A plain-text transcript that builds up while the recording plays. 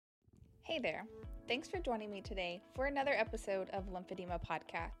Hey there. Thanks for joining me today for another episode of Lymphedema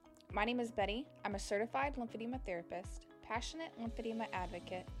Podcast. My name is Betty. I'm a certified lymphedema therapist, passionate lymphedema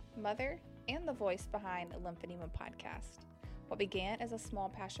advocate, mother, and the voice behind Lymphedema Podcast. What began as a small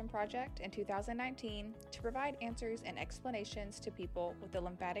passion project in 2019 to provide answers and explanations to people with the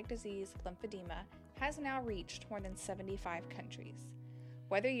lymphatic disease lymphedema has now reached more than 75 countries.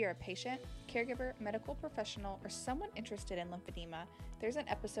 Whether you're a patient, caregiver, medical professional, or someone interested in lymphedema, there's an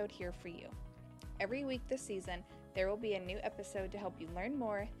episode here for you. Every week this season, there will be a new episode to help you learn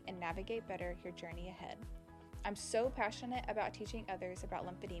more and navigate better your journey ahead. I'm so passionate about teaching others about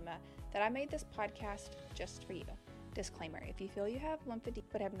lymphedema that I made this podcast just for you. Disclaimer, if you feel you have lymphedema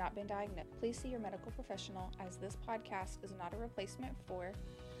but have not been diagnosed, please see your medical professional, as this podcast is not a replacement for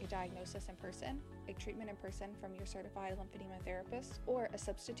a diagnosis in person, a treatment in person from your certified lymphedema therapist, or a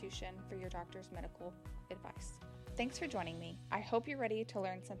substitution for your doctor's medical advice. Thanks for joining me. I hope you're ready to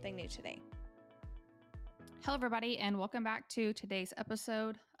learn something new today. Hello, everybody, and welcome back to today's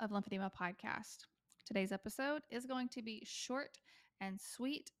episode of Lymphedema Podcast. Today's episode is going to be short and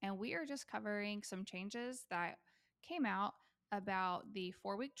sweet, and we are just covering some changes that came out about the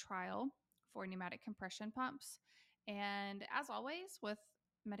 4-week trial for pneumatic compression pumps. And as always, with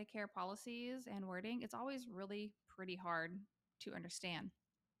Medicare policies and wording, it's always really pretty hard to understand.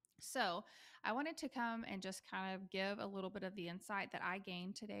 So I wanted to come and just kind of give a little bit of the insight that I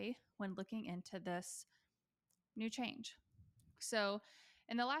gained today when looking into this new change. So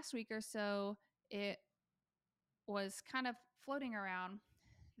in the last week or so, it was kind of floating around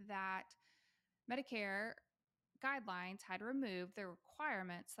that Medicare guidelines had removed the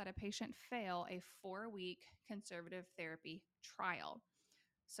requirements that a patient fail a 4-week conservative therapy trial.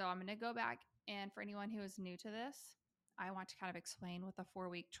 So I'm going to go back, and for anyone who is new to this, I want to kind of explain what the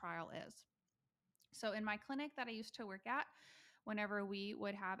 4-week trial is. So in my clinic that I used to work at, whenever we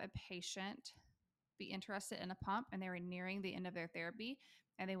would have a patient be interested in a pump and they were nearing the end of their therapy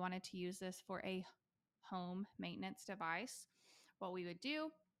and they wanted to use this for a home maintenance device, what we would do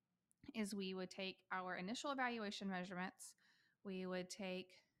is we would take our initial evaluation measurements. We would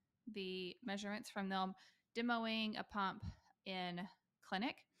take the measurements from them demoing a pump in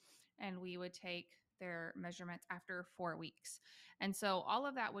clinic, and we would take their measurements after 4 weeks. And so all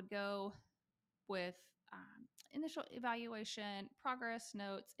of that would go with initial evaluation, progress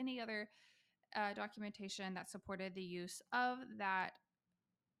notes, any other documentation that supported the use of that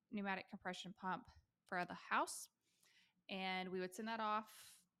pneumatic compression pump for the house. And we would send that off.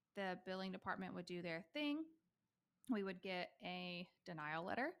 The billing department would do their thing. We would get a denial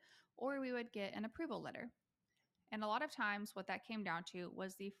letter or we would get an approval letter. And a lot of times what that came down to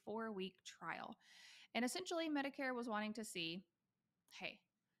was the 4-week trial. And essentially Medicare was wanting to see, hey,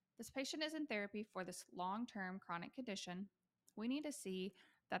 this patient is in therapy for this long-term chronic condition. We need to see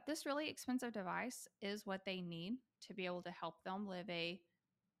that this really expensive device is what they need to be able to help them live a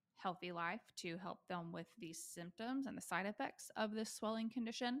healthy life, to help them with these symptoms and the side effects of this swelling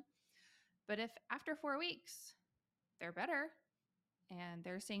condition. But if after 4 weeks they're better and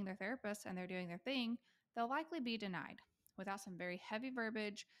they're seeing their therapist and they're doing their thing, they'll likely be denied without some very heavy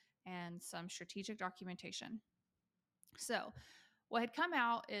verbiage and some strategic documentation. So what had come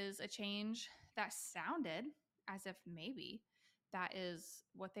out is a change that sounded as if maybe that is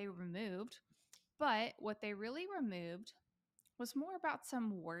what they removed, but what they really removed was more about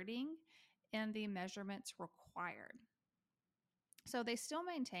some wording in the measurements required. So they still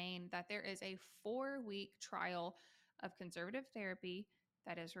maintain that there is a 4-week trial of conservative therapy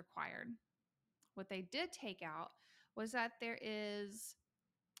that is required. What they did take out was that there is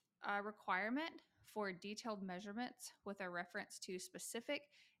a requirement for detailed measurements with a reference to specific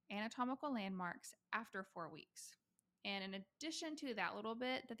anatomical landmarks after 4 weeks. And in addition to that little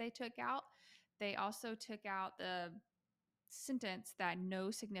bit that they took out, they also took out the sentence that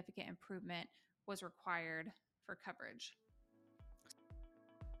no significant improvement was required for coverage.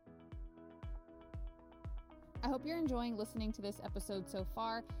 I hope you're enjoying listening to this episode so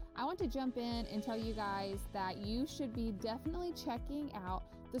far. I want to jump in and tell you guys that you should be definitely checking out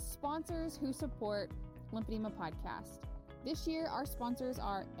the sponsors who support Lymphedema Podcast. This year, our sponsors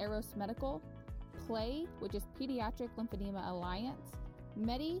are Eros Medical, Play, which is Pediatric Lymphedema Alliance,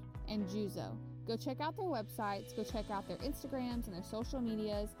 Medi, and Juzo. Go check out their websites, go check out their Instagrams and their social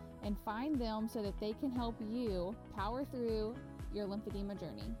medias, and find them so that they can help you power through your lymphedema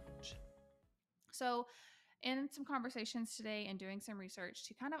journey. So in some conversations today and doing some research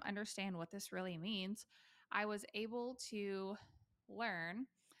to kind of understand what this really means, I was able to learn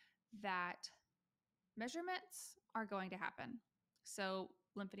that measurements are going to happen. So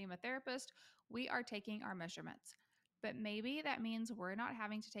lymphedema therapist, we are taking our measurements. but maybe that means we're not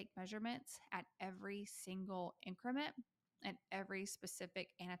having to take measurements at every single increment, at every specific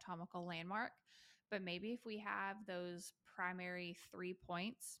anatomical landmark. But maybe if we have those primary 3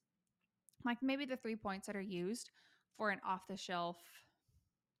 points, like maybe the 3 points that are used for an off-the-shelf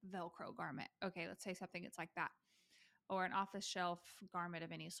Velcro garment. Okay, let's say something it's like that. Or an off-the-shelf garment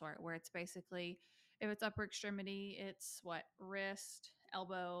of any sort, where it's basically, if it's upper extremity, it's wrist,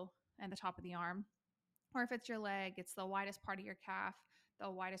 elbow, and the top of the arm. Or if it's your leg, it's the widest part of your calf,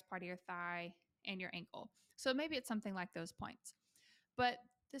 the widest part of your thigh, and your ankle. So maybe it's something like those points. But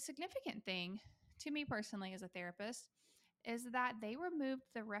the significant thing to me personally as a therapist is that they removed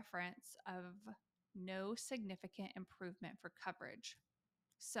the reference of no significant improvement for coverage.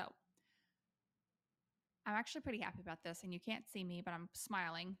 So I'm actually pretty happy about this, and you can't see me, but I'm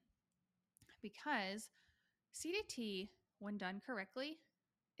smiling because CDT, when done correctly,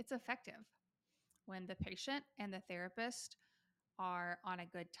 it's effective. When the patient and the therapist are on a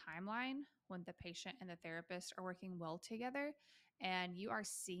good timeline, when the patient and the therapist are working well together, and you are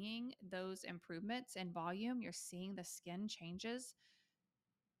seeing those improvements in volume, you're seeing the skin changes,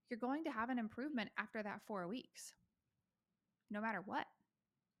 you're going to have an improvement after that 4 weeks, no matter what.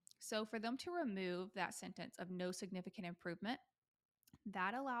 So for them to remove that sentence of no significant improvement,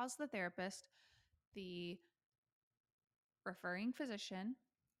 that allows the therapist, the referring physician,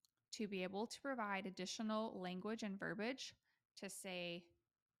 to be able to provide additional language and verbiage to say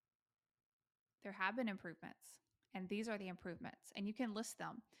there have been improvements and these are the improvements, and you can list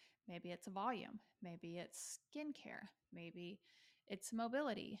them. Maybe it's volume, maybe it's skin care, maybe it's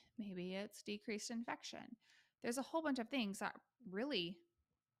mobility, maybe it's decreased infection. There's a whole bunch of things that really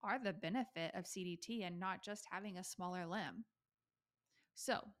are the benefit of CDT and not just having a smaller limb.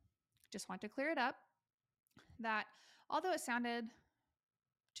 So just want to clear it up that although it sounded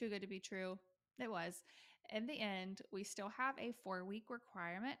too good to be true, it was. In the end, we still have a 4-week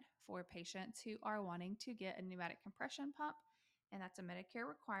requirement for patients who are wanting to get a pneumatic compression pump, and that's a Medicare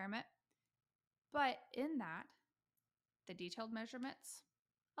requirement. But in that, the detailed measurements,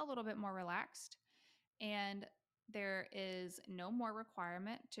 a little bit more relaxed, and there is no more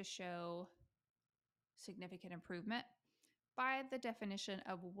requirement to show significant improvement by the definition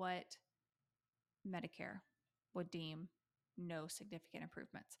of what Medicare would deem no significant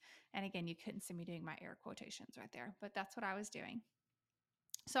improvements. And again, you couldn't see me doing my air quotations right there, but that's what I was doing.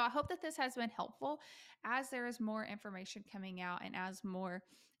 So I hope that this has been helpful as there is more information coming out and as more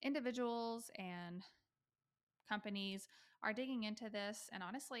individuals and companies are digging into this. And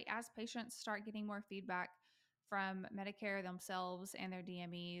honestly, as patients start getting more feedback from Medicare themselves and their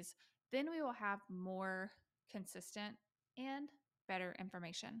DMEs, then we will have more consistent and better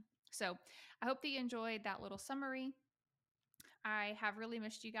information. So I hope that you enjoyed that little summary. I have really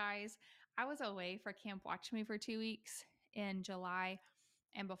missed you guys. I was away for Camp Watch Me for 2 weeks in July.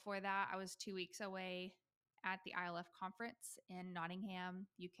 And before that, I was 2 weeks away at the ILF conference in Nottingham,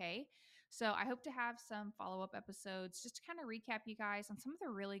 UK. So I hope to have some follow-up episodes just to kind of recap you guys on some of the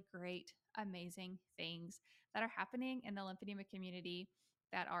really great, amazing things that are happening in the lymphedema community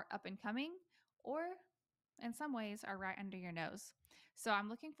that are up and coming, or in some ways are right under your nose. So I'm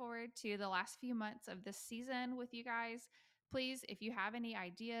looking forward to the last few months of this season with you guys. Please, if you have any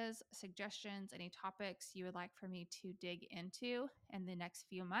ideas, suggestions, any topics you would like for me to dig into in the next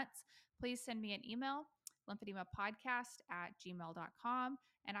few months, please send me an email, lymphedemapodcast@gmail.com,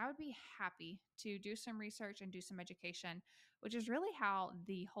 and I would be happy to do some research and do some education, which is really how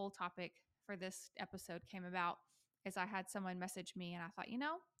the whole topic for this episode came about. Is I had someone message me and I thought,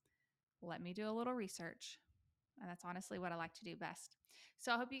 let me do a little research. And that's honestly what I like to do best.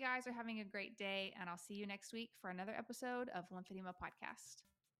 So I hope you guys are having a great day, and I'll see you next week for another episode of Lymphedema Podcast.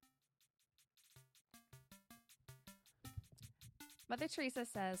 Mother Teresa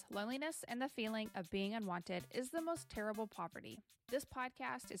says, loneliness and the feeling of being unwanted is the most terrible poverty. This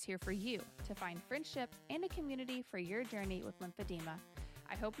podcast is here for you to find friendship and a community for your journey with lymphedema.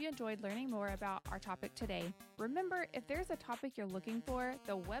 I hope you enjoyed learning more about our topic today. Remember, if there's a topic you're looking for,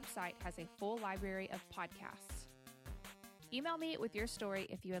 the website has a full library of podcasts. Email me with your story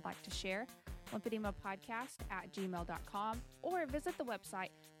if you would like to share, lymphedemapodcast@gmail.com, or visit the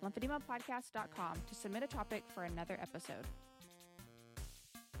website lymphedemapodcast.com to submit a topic for another episode.